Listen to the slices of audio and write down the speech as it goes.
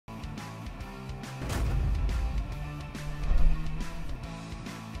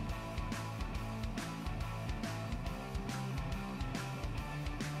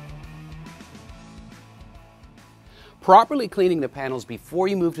Properly cleaning the panels before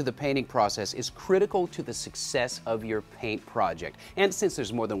you move to the painting process is critical to the success of your paint project. And since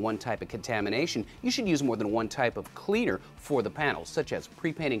there's more than one type of contamination, you should use more than one type of cleaner for the panels, such as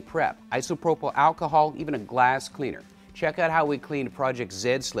pre-painting prep, isopropyl alcohol, even a glass cleaner. Check out how we cleaned Project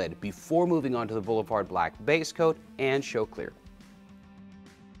Z-Sled before moving on to the Boulevard Black base coat and Show Clear.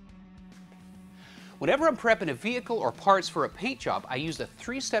 Whenever I'm prepping a vehicle or parts for a paint job, I use a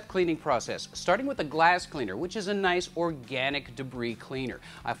three-step cleaning process, starting with a glass cleaner, which is a nice organic debris cleaner.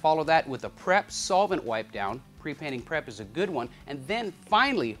 I follow that with a prep solvent wipe down. Pre-painting prep is a good one. And then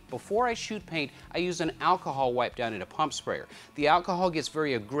finally, before I shoot paint, I use an alcohol wipe down in a pump sprayer. The alcohol gets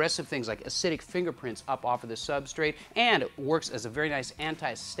very aggressive things like acidic fingerprints up off of the substrate, and it works as a very nice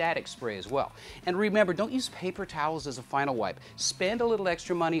anti-static spray as well. And remember, don't use paper towels as a final wipe. Spend a little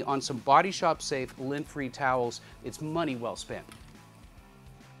extra money on some Body Shop safe, lint-free towels. It's money well spent.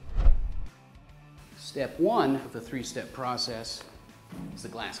 Step one of the three-step process is the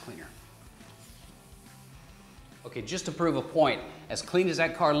glass cleaner. Okay, just to prove a point, as clean as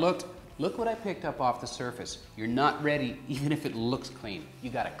that car looked, look what I picked up off the surface. You're not ready even if it looks clean.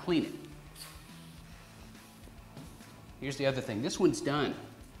 You gotta clean it. Here's the other thing, this one's done.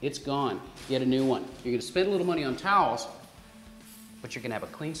 It's gone, get a new one. You're gonna spend a little money on towels, but you're gonna have a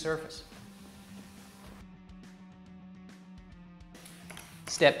clean surface.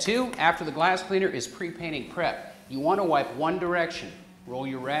 Step two, after the glass cleaner, is pre-painting prep. You wanna wipe one direction. Roll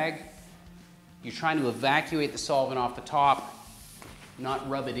your rag. You're trying to evacuate the solvent off the top, not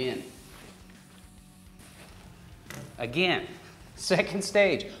rub it in. Again, second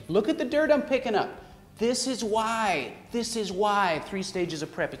stage. Look at the dirt I'm picking up. This is why 3 stages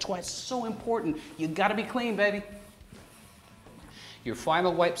of prep. It's why it's so important. You gotta be clean, baby. Your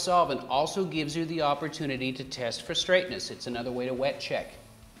final wipe solvent also gives you the opportunity to test for straightness. It's another way to wet check.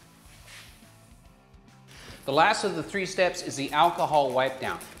 The last of the 3 steps is the alcohol wipe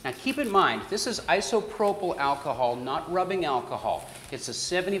down. Now keep in mind, this is isopropyl alcohol, not rubbing alcohol. It's a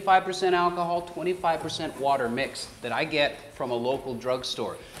 75% alcohol, 25% water mix that I get from a local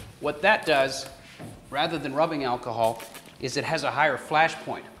drugstore. What that does, rather than rubbing alcohol, is it has a higher flash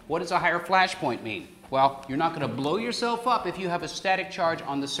point. What does a higher flash point mean? Well, you're not going to blow yourself up if you have a static charge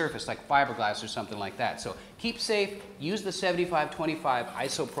on the surface, like fiberglass or something like that. So keep safe, use the 75-25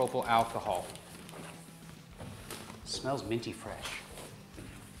 isopropyl alcohol. Smells minty fresh.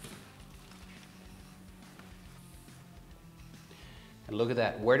 And look at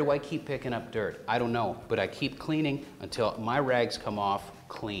that. Where do I keep picking up dirt? I don't know, but I keep cleaning until my rags come off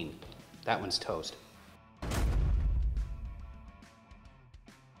clean. That one's toast.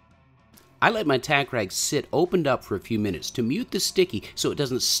 I let my tack rag sit opened up for a few minutes to mute the sticky so it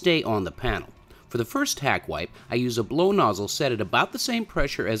doesn't stay on the panel. For the first tack wipe, I use a blow nozzle set at about the same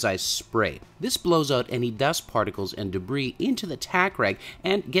pressure as I spray. This blows out any dust particles and debris into the tack rag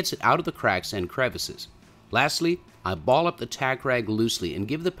and gets it out of the cracks and crevices. Lastly, I ball up the tack rag loosely and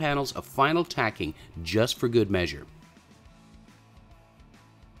give the panels a final tacking just for good measure.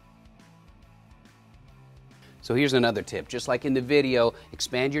 So here's another tip. Just like in the video,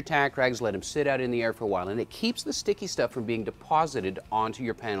 expand your tack rags, let them sit out in the air for a while, and it keeps the sticky stuff from being deposited onto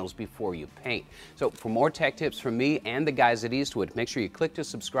your panels before you paint. So for more tech tips from me and the guys at Eastwood, make sure you click to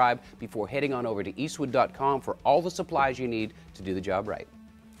subscribe before heading on over to eastwood.com for all the supplies you need to do the job right.